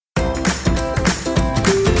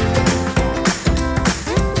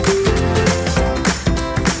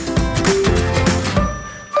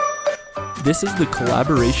This is the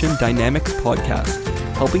Collaboration Dynamics Podcast,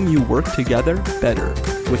 helping you work together better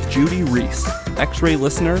with Judy Reese, X-Ray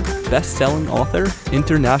listener, best-selling author,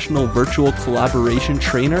 international virtual collaboration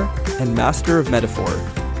trainer, and master of metaphor.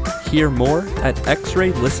 Hear more at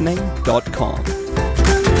xraylistening.com.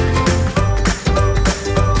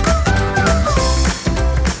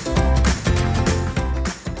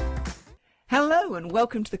 Hello and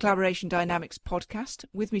welcome to the Collaboration Dynamics Podcast.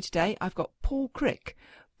 With me today, I've got Paul Crick.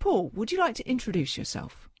 Paul, would you like to introduce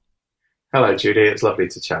yourself? Hello, Judy. It's lovely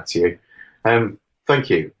to chat to you. Thank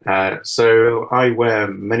you. So I wear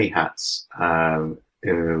many hats,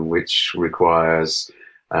 which requires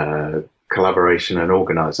collaboration and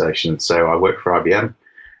organisation. So I work for IBM.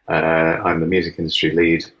 I'm the music industry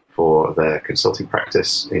lead for their consulting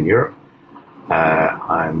practice in Europe.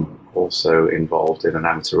 I'm also involved in an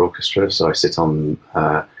amateur orchestra, so I sit on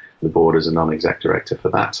the board as a non-exec director for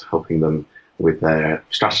that, helping them with their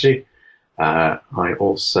strategy. I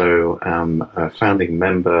also am a founding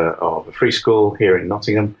member of a free school here in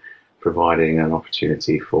Nottingham, providing an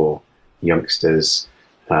opportunity for youngsters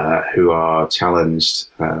who are challenged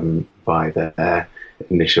by their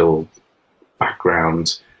initial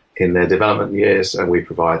background in their development years, and we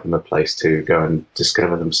provide them a place to go and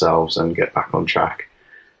discover themselves and get back on track.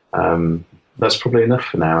 That's probably enough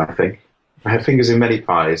for now, I think. I have fingers in many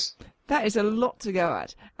pies. That is a lot to go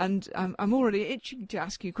at, and I'm already itching to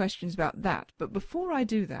ask you questions about that. But before I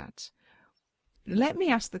do that, let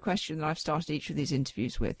me ask the question that I've started each of these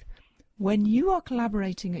interviews with. When you are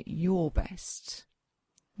collaborating at your best,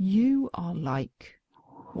 you are like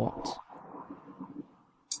what?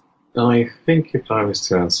 I think if I was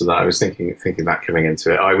to answer that, I was thinking that coming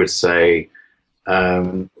into it, I would say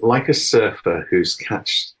like a surfer who's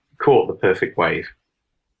caught the perfect wave.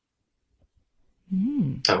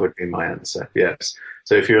 That would be my answer. Yes.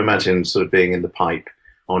 So if you imagine sort of being in the pipe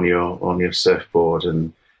on your surfboard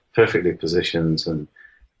and perfectly positioned, and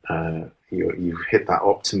you've hit that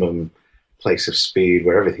optimum place of speed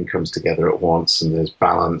where everything comes together at once, and there's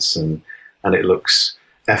balance, and it looks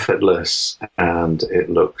effortless, and it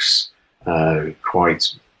looks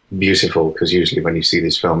quite beautiful, because usually when you see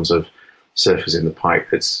these films of surfers in the pipe,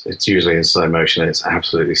 it's usually in slow motion, and it's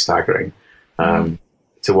absolutely staggering.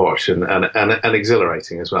 To watch and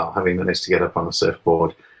exhilarating as well. Having managed to get up on a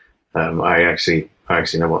surfboard, I actually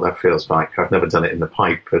know what that feels like. I've never done it in the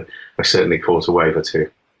pipe, but I certainly caught a wave or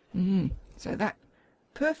two. So that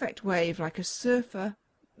perfect wave, like a surfer,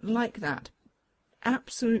 like that,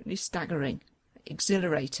 absolutely staggering,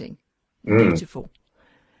 exhilarating, beautiful,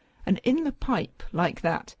 and in the pipe like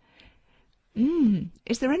that.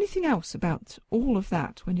 Is there anything else about all of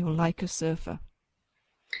that when you're like a surfer?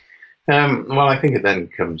 Well, I think it then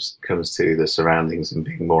comes to the surroundings and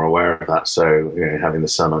being more aware of that. So, having the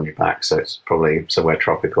sun on your back, so it's probably somewhere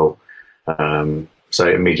tropical. So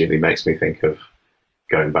it immediately makes me think of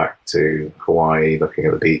going back to Hawaii, looking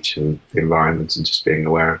at the beach and the environment, and just being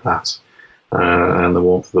aware of that and the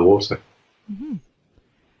warmth of the water.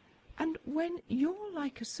 And when you're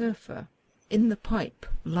like a surfer in the pipe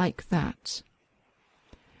like that,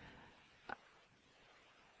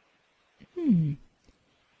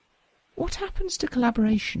 what happens to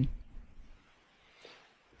collaboration?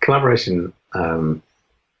 Collaboration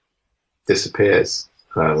disappears,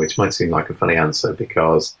 which might seem like a funny answer,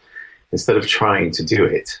 because instead of trying to do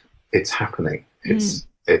it, it's happening. It's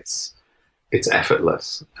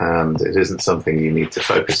effortless, and it isn't something you need to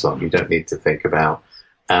focus on. You don't need to think about,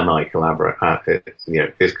 am I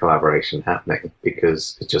is collaboration happening?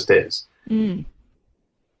 Because it just is.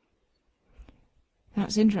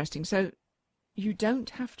 That's interesting. So you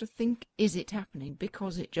don't have to think, is it happening,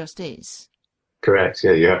 because it just is. Correct.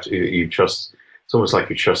 Yeah, you trust. It's almost like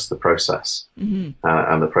you trust the process, and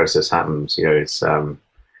the process happens.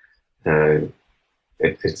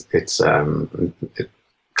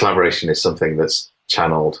 Collaboration is something that's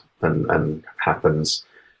channeled and happens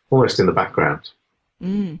almost in the background.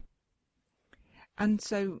 And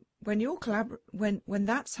so when you're when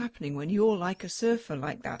that's happening, when you're like a surfer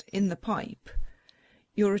like that in the pipe,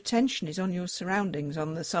 your attention is on your surroundings,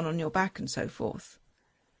 on the sun on your back and so forth,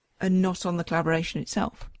 and not on the collaboration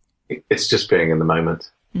itself. It's just being in the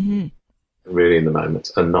moment, really in the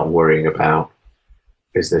moment, and not worrying about,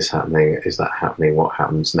 is this happening? Is that happening? What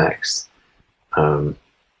happens next?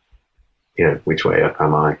 Which way up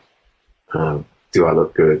am I? Do I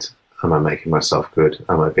look good? Am I making myself good?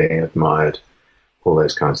 Am I being admired? All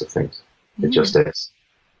those kinds of things. It just is.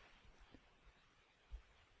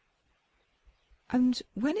 And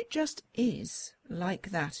when it just is like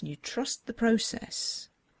that, and you trust the process,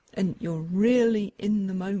 and you're really in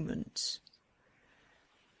the moment,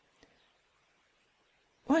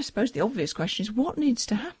 Well, I suppose the obvious question is, what needs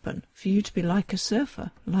to happen for you to be like a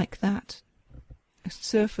surfer, like that? A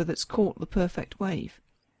surfer that's caught the perfect wave.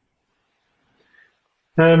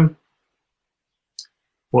 What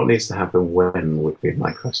needs to happen when would be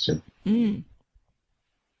my question.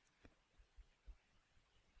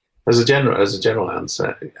 As a general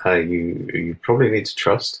answer, you probably need to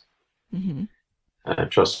trust.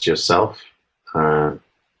 Trust yourself.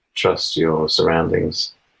 Trust your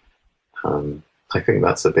surroundings. I think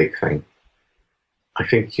that's a big thing. I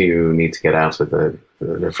think you need to get out of the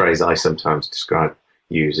phrase I sometimes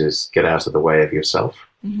use is get out of the way of yourself,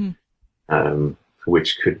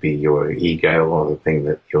 which could be your ego or the thing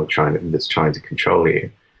that that's trying to control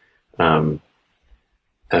you.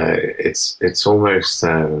 It's almost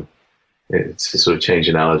to sort of change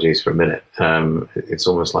analogies for a minute. It's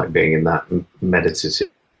almost like being in that meditative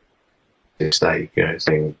state,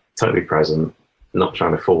 being totally present, not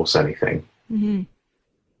trying to force anything,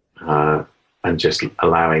 and just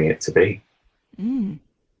allowing it to be.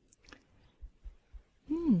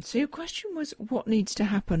 So your question was, what needs to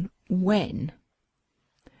happen when?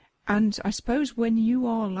 And I suppose when you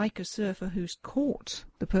are like a surfer who's caught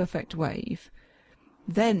the perfect wave,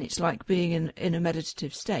 then it's like being in a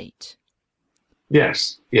meditative state.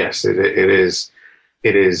 Yes, it is.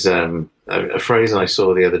 It is a phrase I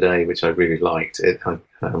saw the other day, which I really liked.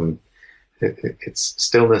 It's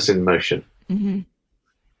stillness in motion.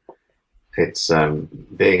 It's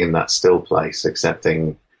being in that still place,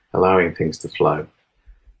 accepting, allowing things to flow,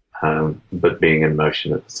 but being in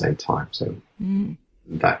motion at the same time. So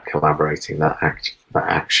that collaborating, that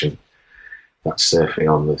action, that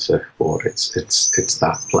surfing on the surfboard, it's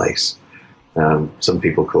that place. Some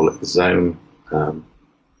people call it the zone,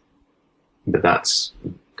 but that's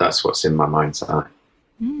what's in my mind's eye.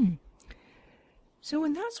 So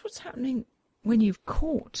when that's what's happening when you've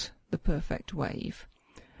caught the perfect wave,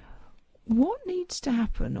 what needs to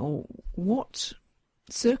happen, or what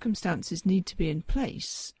circumstances need to be in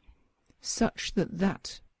place such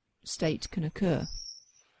that state can occur?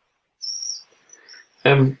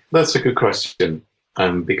 That's a good question,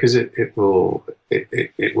 because it will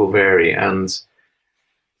vary, and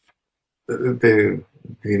the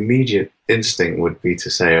immediate instinct would be to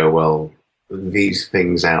say, oh well, these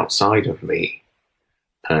things outside of me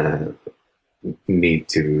need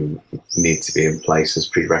to be in place as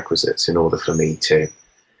prerequisites in order for me to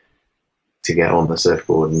get on the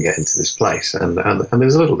surfboard and get into this place, and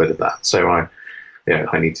there's a little bit of that. So I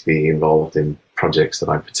need to be involved in projects that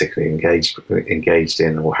I'm particularly engaged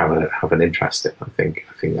in or have an interest in. I think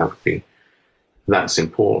that's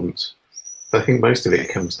important. But I think most of it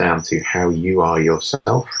comes down to how you are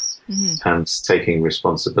yourself, and taking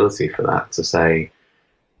responsibility for that, to say,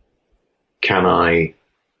 can I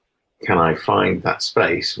find that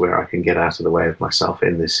space where I can get out of the way of myself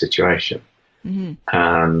in this situation,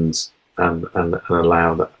 and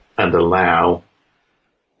allow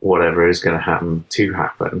whatever is going to happen to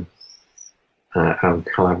happen, and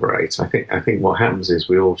collaborate. I think what happens is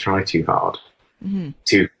we all try too hard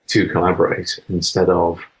to collaborate, instead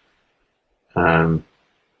of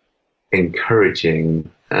encouraging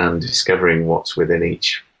and discovering what's within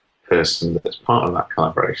each person that's part of that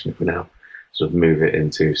collaboration. If we now sort of move it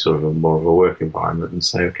into sort of more of a work environment and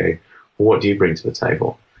say, okay, well, what do you bring to the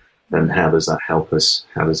table, and how does that help us?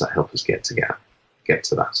 How does that help us get to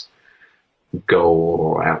that goal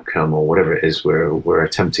or outcome or whatever it is we're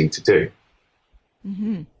attempting to do?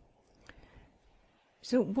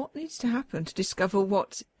 So what needs to happen to discover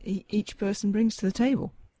what each person brings to the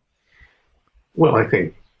table? Well, I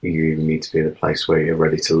think you need to be in a place where you're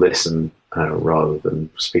ready to listen rather than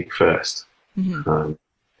speak first.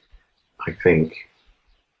 I think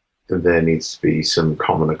there needs to be some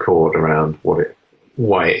common accord around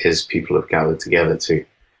why it is people have gathered together to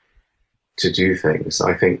do things.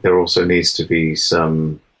 I think there also needs to be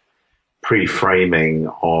some pre-framing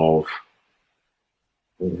of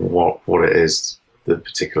what it is the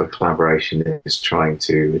particular collaboration is trying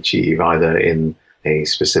to achieve, either in a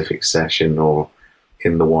specific session or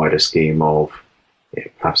in the wider scheme of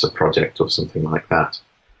perhaps a project or something like that.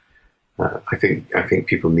 I think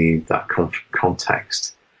people need that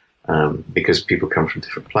context, because people come from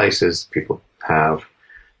different places. People have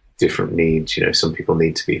different needs. Some people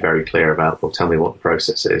need to be very clear about, well, tell me what the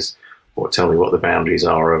process is, or tell me what the boundaries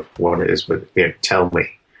are of what it is, but tell me.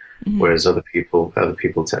 Whereas other people are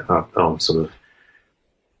sort of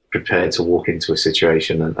prepared to walk into a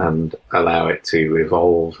situation and allow it to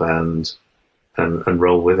evolve and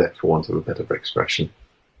roll with it, for want of a better expression.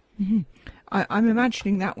 I'm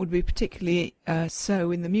imagining that would be particularly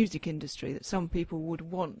so in the music industry, that some people would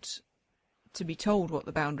want to be told what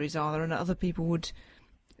the boundaries are, and other people would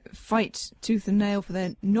fight tooth and nail for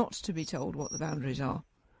them not to be told what the boundaries are?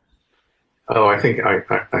 Oh, I think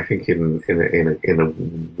in a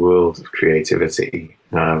world of creativity,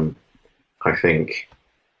 I think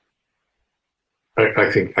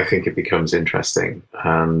it becomes interesting,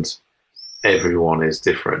 and everyone is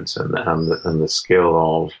different, and the skill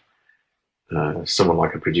of someone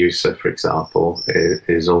like a producer, for example,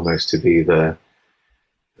 is almost to be the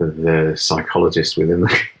psychologist within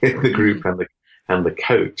the group and the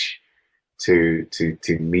coach to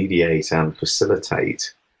mediate and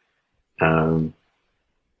facilitate the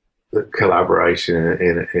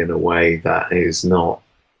collaboration in a way that is not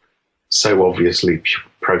so obviously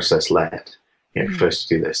process led.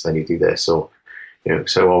 First you do this, then you do this, or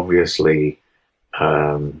so obviously.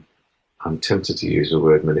 I'm tempted to use the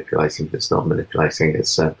word manipulating, but it's not manipulating.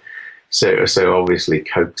 It's so obviously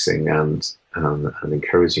coaxing and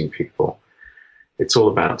encouraging people. It's all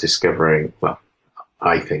about discovering. Well,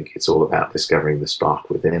 I think it's all about discovering the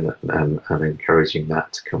spark within and encouraging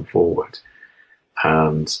that to come forward,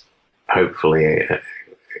 and hopefully,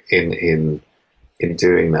 in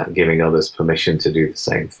doing that, giving others permission to do the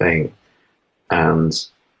same thing, and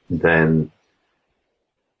then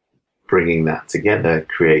bringing that together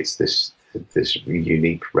creates this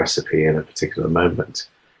unique recipe in a particular moment,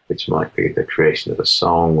 which might be the creation of a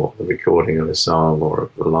song or the recording of a song or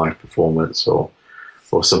a live performance or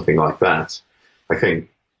something like that. I think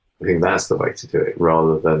that's the way to do it,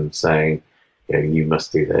 rather than saying, you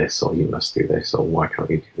must do this, or you must do this, or why can't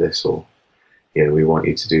you do this, or we want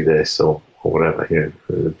you to do this, or whatever.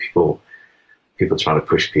 People trying to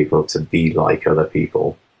push people to be like other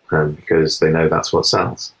people, because they know that's what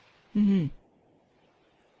sells. Mm-hmm.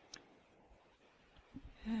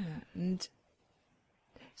 Yeah, and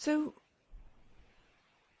so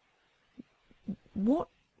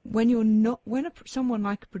when someone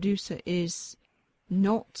like a producer is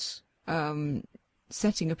not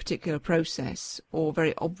setting a particular process or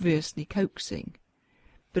very obviously coaxing,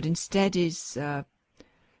 but instead is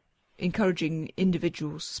encouraging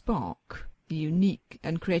individual spark, unique,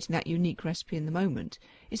 and creating that unique recipe in the moment,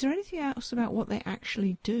 is there anything else about what they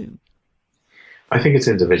actually do? I think it's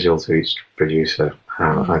individual to each producer.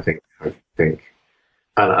 I think, and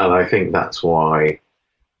I think that's why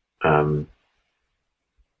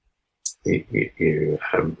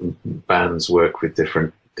bands work with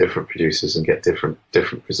different producers and get different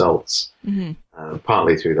results. Mm-hmm.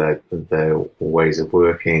 Partly through their ways of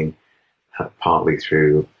working, partly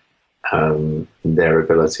through their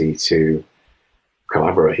ability to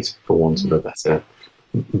collaborate, for want of a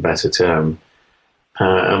better term,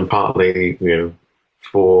 and partly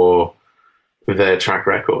for their track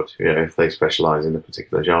record. If they specialize in a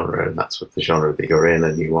particular genre and that's what the genre that you're in,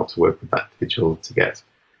 and you want to work with that individual to get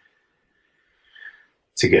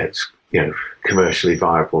commercially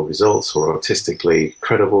viable results or artistically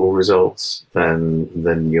credible results, then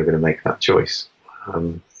you're going to make that choice.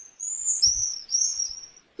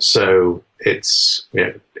 So it's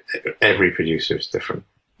every producer is different,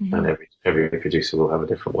 and every producer will have a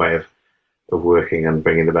different way of working and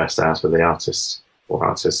bringing the best out of the artists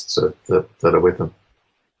that are with them.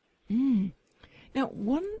 Now,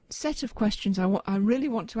 one set of questions I really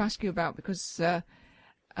want to ask you about, because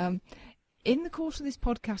in the course of this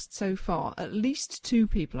podcast so far, at least two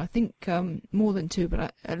people, I think more than two,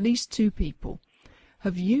 but at least two people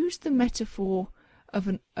have used the metaphor of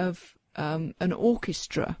an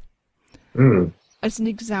orchestra as an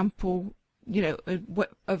example,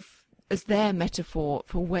 as their metaphor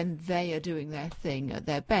for when they are doing their thing at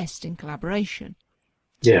their best in collaboration.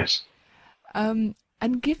 Yes. And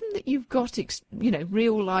given that you've got,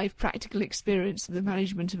 real life practical experience of the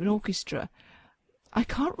management of an orchestra, I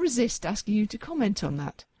can't resist asking you to comment on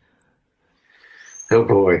that. Oh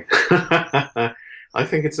boy, I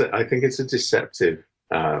think it's a deceptive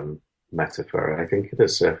metaphor. I think at a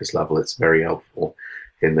surface level, it's very helpful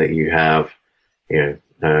in that you have,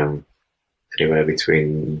 anywhere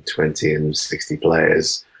between 20 and 60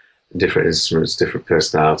 players, different instruments, different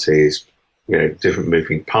personalities, different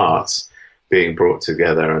moving parts being brought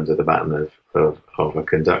together under the baton of a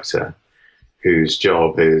conductor whose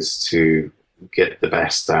job is to get the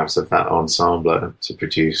best out of that ensemble, to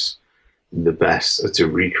produce the best, to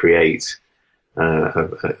recreate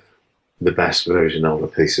the best version of a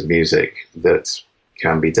piece of music that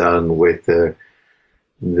can be done with the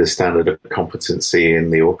standard of competency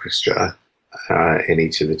in the orchestra in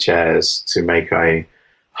each of the chairs to make a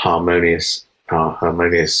harmonious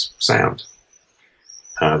sound.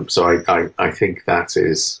 So I think that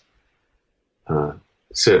is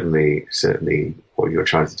certainly what you're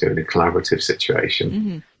trying to do in a collaborative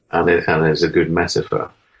situation, and is a good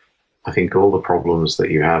metaphor. I think all the problems that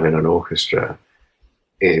you have in an orchestra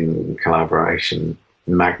in collaboration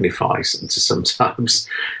magnifies into sometimes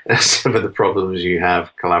some of the problems you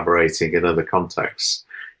have collaborating in other contexts,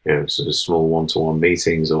 sort of small one-to-one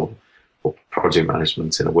meetings or project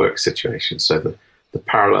management in a work situation. So the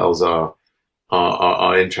parallels are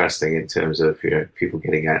interesting in terms of people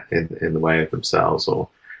getting in the way of themselves, or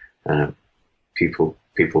people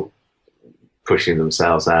pushing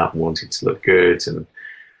themselves out and wanting to look good, and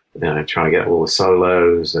trying to get all the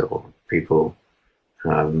solos, or people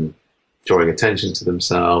drawing attention to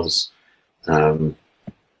themselves, particularly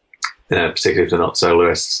if they're not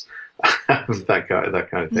soloists, that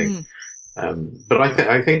kind of thing. But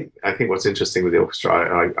I think what's interesting with the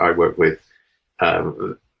orchestra I work with,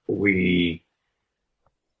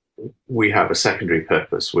 we have a secondary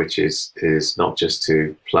purpose, which is not just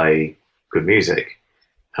to play good music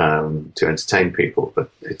to entertain people, but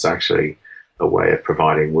it's actually a way of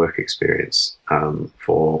providing work experience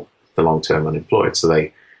for the long-term unemployed. So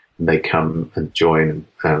they come and join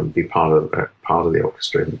and be part of the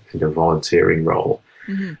orchestra in a volunteering role,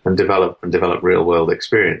 and develop real world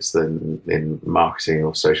experience in marketing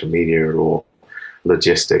or social media or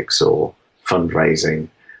logistics or fundraising,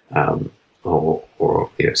 or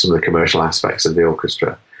some of the commercial aspects of the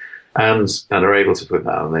orchestra, and are able to put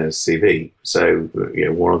that on their CV. So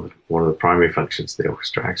one of the primary functions of the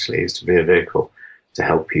orchestra actually is to be a vehicle to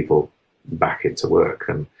help people back into work,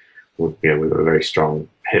 and we've got a very strong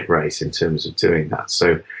hit rate in terms of doing that.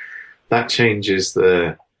 So that changes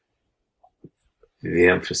the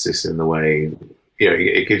emphasis in the way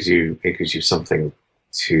it gives you something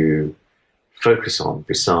to focus on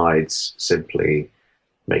besides simply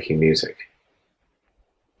making music.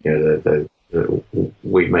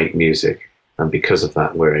 We make music, and because of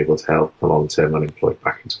that, we're able to help the long-term unemployed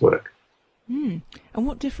back into work. And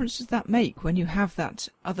what difference does that make when you have that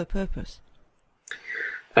other purpose?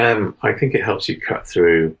 I think it helps you cut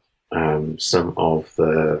through some of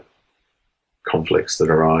the conflicts that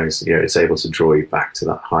arise. It's able to draw you back to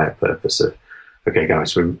that higher purpose of, okay,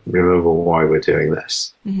 guys, remember why we're doing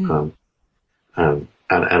this. And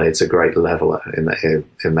it's a great leveler in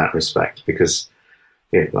that respect, because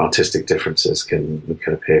artistic differences can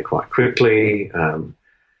appear quite quickly.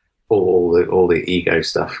 All the ego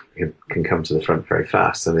stuff can come to the front very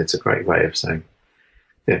fast, and it's a great way of saying,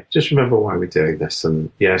 just remember why we're doing this. And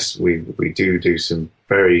yes, we do some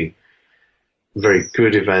very, very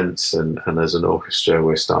good events, and as an orchestra,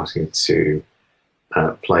 we're starting to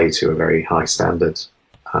play to a very high standard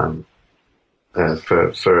for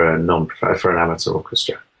an amateur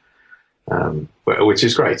orchestra, which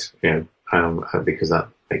is great, because that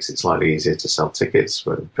makes it slightly easier to sell tickets,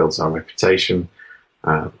 it builds our reputation,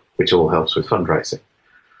 which all helps with fundraising.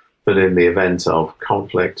 But in the event of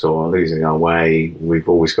conflict or losing our way, we've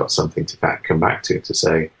always got something to come back to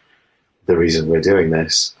say, the reason we're doing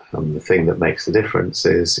this, the thing that makes the difference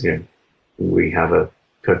is, we have a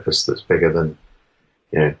purpose that's bigger than,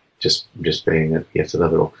 just being yet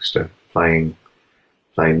another orchestra playing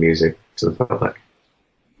music to the public.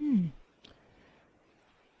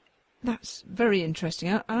 That's very interesting.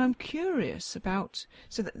 And I'm curious about,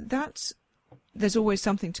 so that's, there's always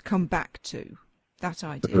something to come back to, that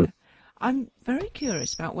idea. I'm very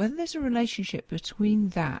curious about whether there's a relationship between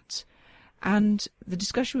that and the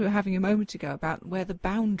discussion we were having a moment ago about where the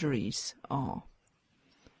boundaries are.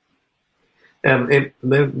 There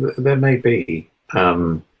may be.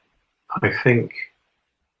 I think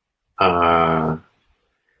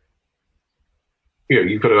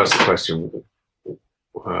you've got to ask the question,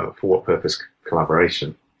 for what purpose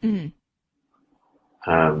collaboration?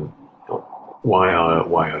 Why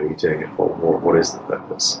are you doing it? What is the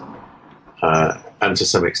purpose? And to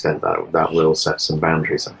some extent, that will set some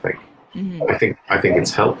boundaries, I think. I think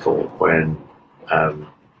it's helpful when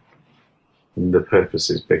the purpose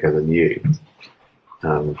is bigger than you,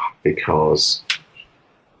 because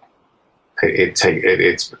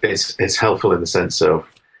it's helpful in the sense of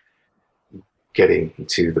getting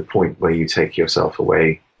to the point where you take yourself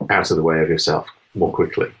out of the way of yourself more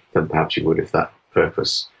quickly than perhaps you would if that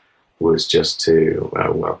purpose was just to,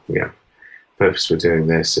 purpose for doing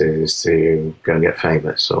this is to go and get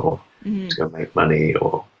famous, or to go and make money,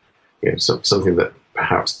 or something that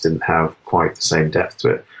perhaps didn't have quite the same depth to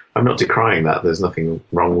it. I'm not decrying that. There's nothing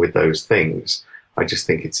wrong with those things. I just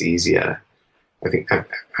think it's easier. I think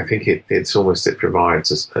it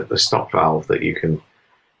provides a stop valve that you can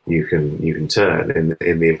turn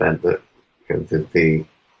in the event that the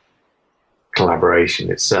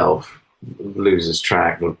collaboration itself loses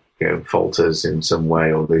track, or falters in some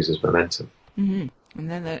way, or loses momentum. And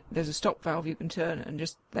then there's a stop valve you can turn and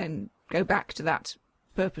just then go back to that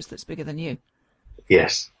purpose that's bigger than you.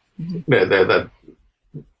 Yes. No,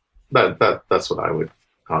 that's what I would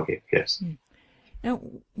argue. Yes. Now,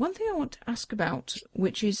 one thing I want to ask about,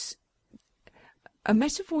 which is a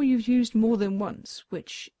metaphor you've used more than once,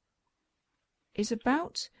 which is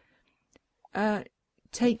about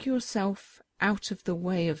take yourself out of the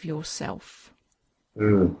way of yourself.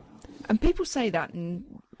 And people say that,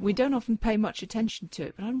 and we don't often pay much attention to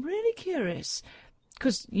it, but I'm really curious,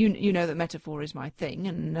 because you know that metaphor is my thing,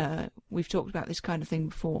 and we've talked about this kind of thing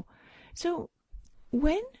before. So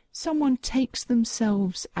when someone takes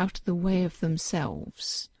themselves out of the way of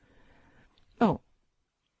themselves, how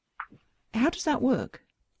does that work?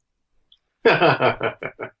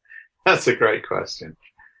 That's a great question,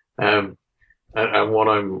 and what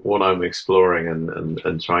I'm exploring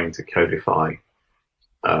and trying to codify,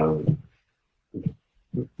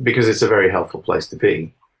 because it's a very helpful place to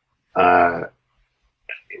be.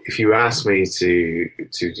 If you ask me to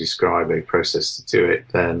describe a process to do it,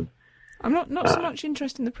 then I'm not so much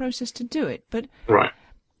interested in the process to do it, but right.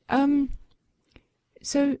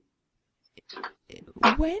 So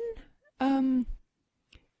when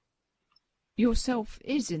yourself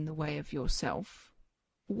is in the way of yourself,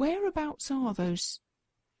 whereabouts are those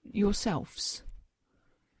yourselves?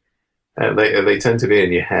 They tend to be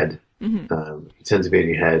in your head. Mm-hmm. You tend to be in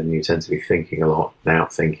your head, and you tend to be thinking a lot,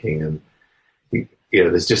 out thinking, and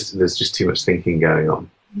there's just too much thinking going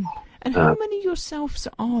on. And how many yourselves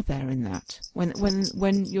are there in that?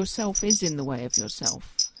 When yourself is in the way of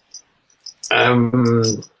yourself?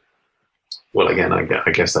 Well, again,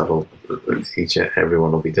 I guess that'll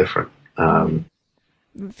everyone will be different. For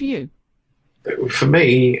you? For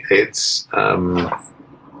me, it's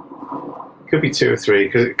could be 2 or 3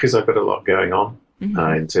 because I've got a lot going on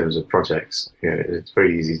in terms of projects. It's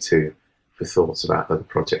very easy for thoughts about other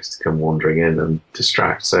projects to come wandering in and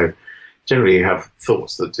distract. So generally, you have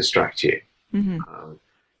thoughts that distract you,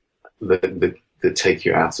 that take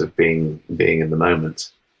you out of being in the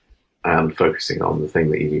moment and focusing on the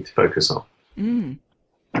thing that you need to focus on. And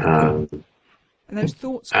those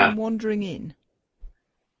thoughts come wandering in.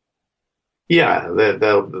 Yeah,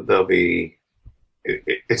 they'll be.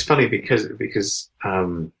 It's funny because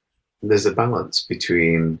there's a balance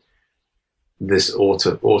between this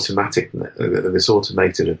automated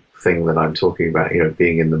thing that I'm talking about,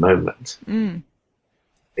 being in the moment.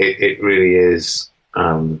 It really is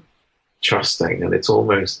trusting, and it's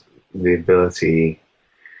almost the ability.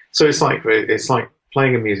 So it's like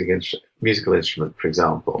playing a musical instrument, for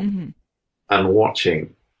example, and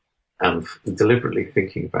watching and deliberately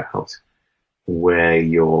thinking about where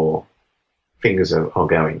your fingers are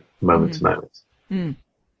going moment to moment,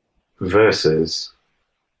 versus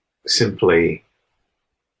simply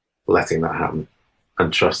letting that happen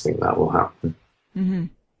and trusting that will happen.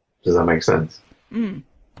 Does that make sense?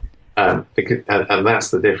 Because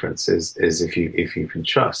that's the difference. Is if you can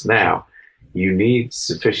trust. Now, you need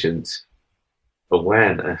sufficient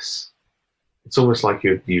awareness. It's almost like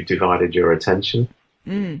you've divided your attention.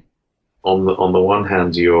 On the one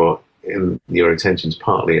hand, your attention's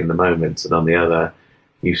partly in the moment, and on the other,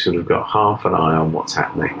 you've sort of got half an eye on what's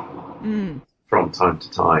happening from time to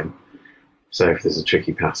time. So if there's a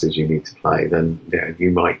tricky passage you need to play, then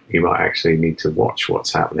you might actually need to watch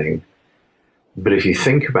what's happening. But if you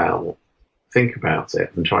think about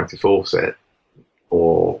it and try to force it,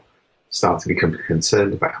 or start to become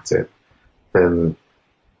concerned about it, then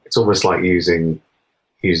it's almost like using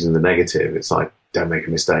the negative. It's like, don't make a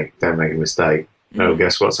mistake. Oh,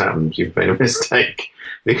 guess what's happened? You've made a mistake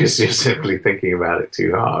because you're simply thinking about it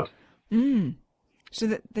too hard. So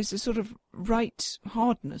that there's a sort of right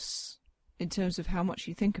hardness in terms of how much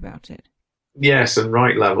you think about it. Yes, and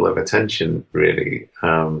right level of attention, really.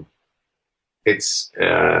 It's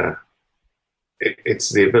the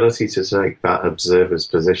ability to take that observer's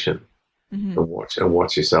position and watch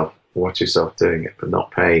yourself doing it, but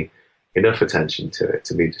not pay enough attention to it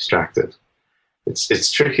to be distracted.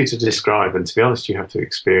 It's tricky to describe, and to be honest, you have to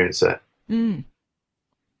experience it. And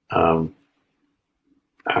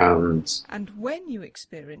when you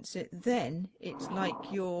experience it, then it's like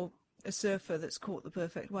you're a surfer that's caught the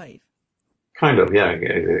perfect wave. Kind of, yeah,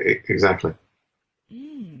 exactly.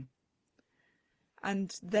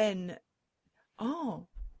 And then,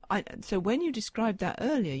 so when you described that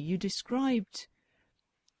earlier, you described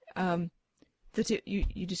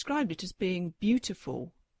you described it as being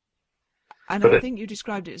beautiful. And I think you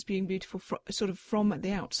described it as being beautiful sort of from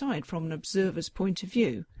the outside, from an observer's point of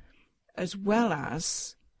view, as well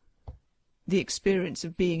as the experience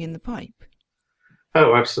of being in the pipe.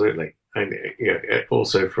 Oh, absolutely. And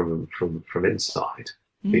also from inside,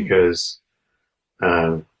 because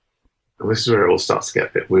this is where it all starts to get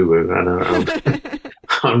a bit woo-woo, and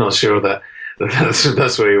I'm not sure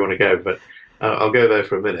that's where you want to go, but I'll go there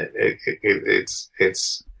for a minute.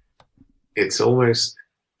 It's almost,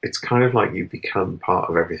 it's kind of like you become part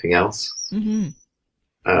of everything else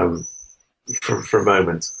for a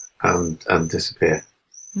moment and disappear.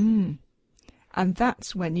 And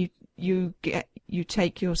that's when you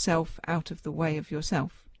take yourself out of the way of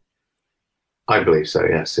yourself. I believe so,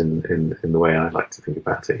 yes, in the way I like to think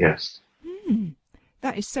about it, yes.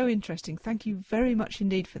 That is so interesting. Thank you very much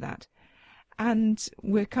indeed for that. And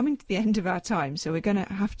we're coming to the end of our time, so we're going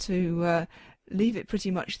to have to leave it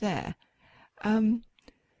pretty much there.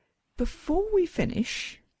 Before we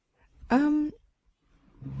finish,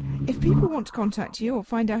 if people want to contact you or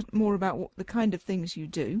find out more about the kind of things you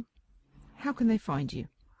do, how can they find you?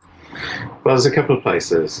 Well, there's a couple of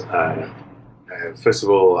places. First of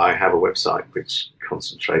all, I have a website which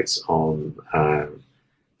concentrates on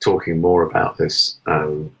talking more about this,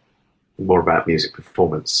 more about music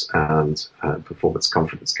performance and performance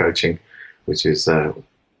confidence coaching, which is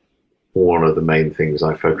one of the main things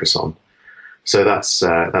I focus on. So that's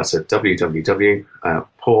at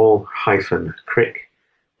www.paul-crick,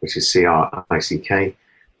 which is CRICK.com.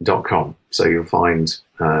 So you'll find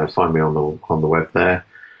me on the web there.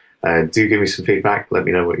 Do give me some feedback. Let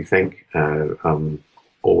me know what you think. I'm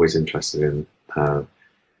always interested in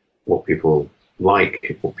what people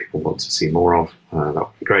like, what people want to see more of. That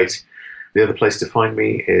would be great. The other place to find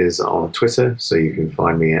me is on Twitter. So you can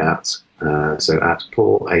find me at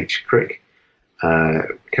Paul H. Crick.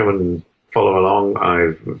 Come and follow along.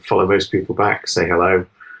 I follow most people back, say hello,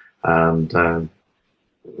 and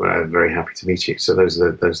we're very happy to meet you. So those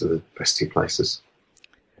are the best two places.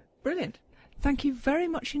 Brilliant. Thank you very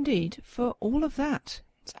much indeed for all of that.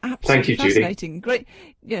 It's absolutely Thank you, fascinating. Judy. Great.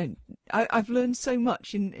 Yeah, I've learned so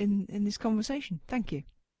much in this conversation. Thank you.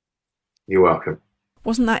 You're welcome.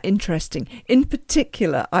 Wasn't that interesting? In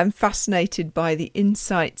particular, I'm fascinated by the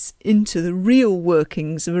insights into the real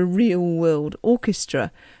workings of a real-world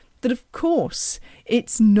orchestra. That, of course,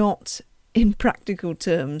 it's not, in practical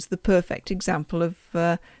terms, the perfect example of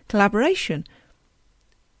collaboration.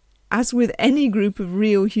 As with any group of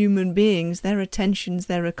real human beings, there are tensions,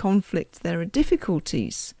 there are conflicts, there are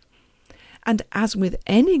difficulties. And as with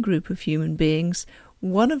any group of human beings,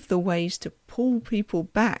 one of the ways to pull people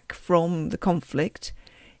back from the conflict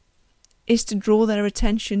is to draw their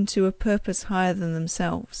attention to a purpose higher than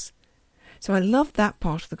themselves. So I love that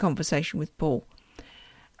part of the conversation with Paul.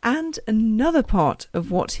 And another part of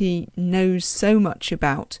what he knows so much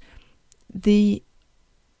about, the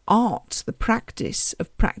art, the practice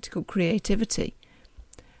of practical creativity,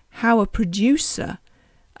 how a producer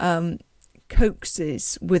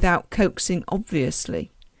coaxes without coaxing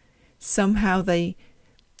obviously. Somehow they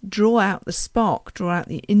draw out the spark, draw out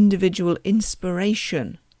the individual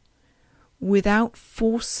inspiration without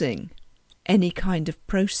forcing any kind of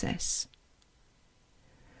process.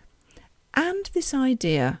 And this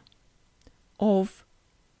idea of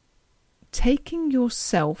taking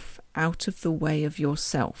yourself out of the way of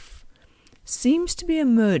yourself seems to be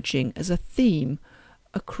emerging as a theme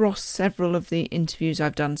across several of the interviews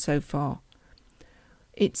I've done so far.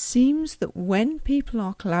 It seems that when people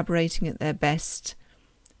are collaborating at their best,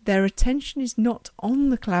 their attention is not on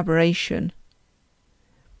the collaboration,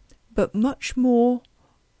 but much more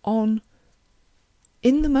on,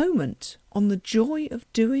 in the moment, on the joy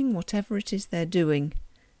of doing whatever it is they're doing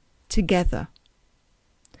together.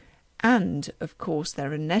 And, of course,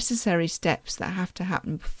 there are necessary steps that have to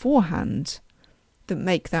happen beforehand that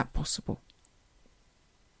make that possible.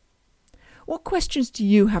 What questions do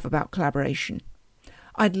you have about collaboration?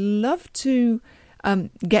 I'd love to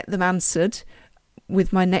get them answered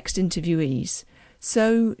with my next interviewees.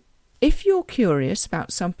 So if you're curious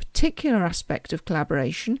about some particular aspect of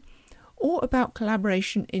collaboration or about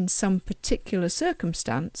collaboration in some particular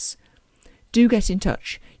circumstance, do get in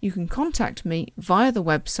touch. You can contact me via the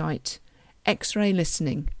website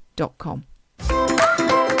xraylistening.com.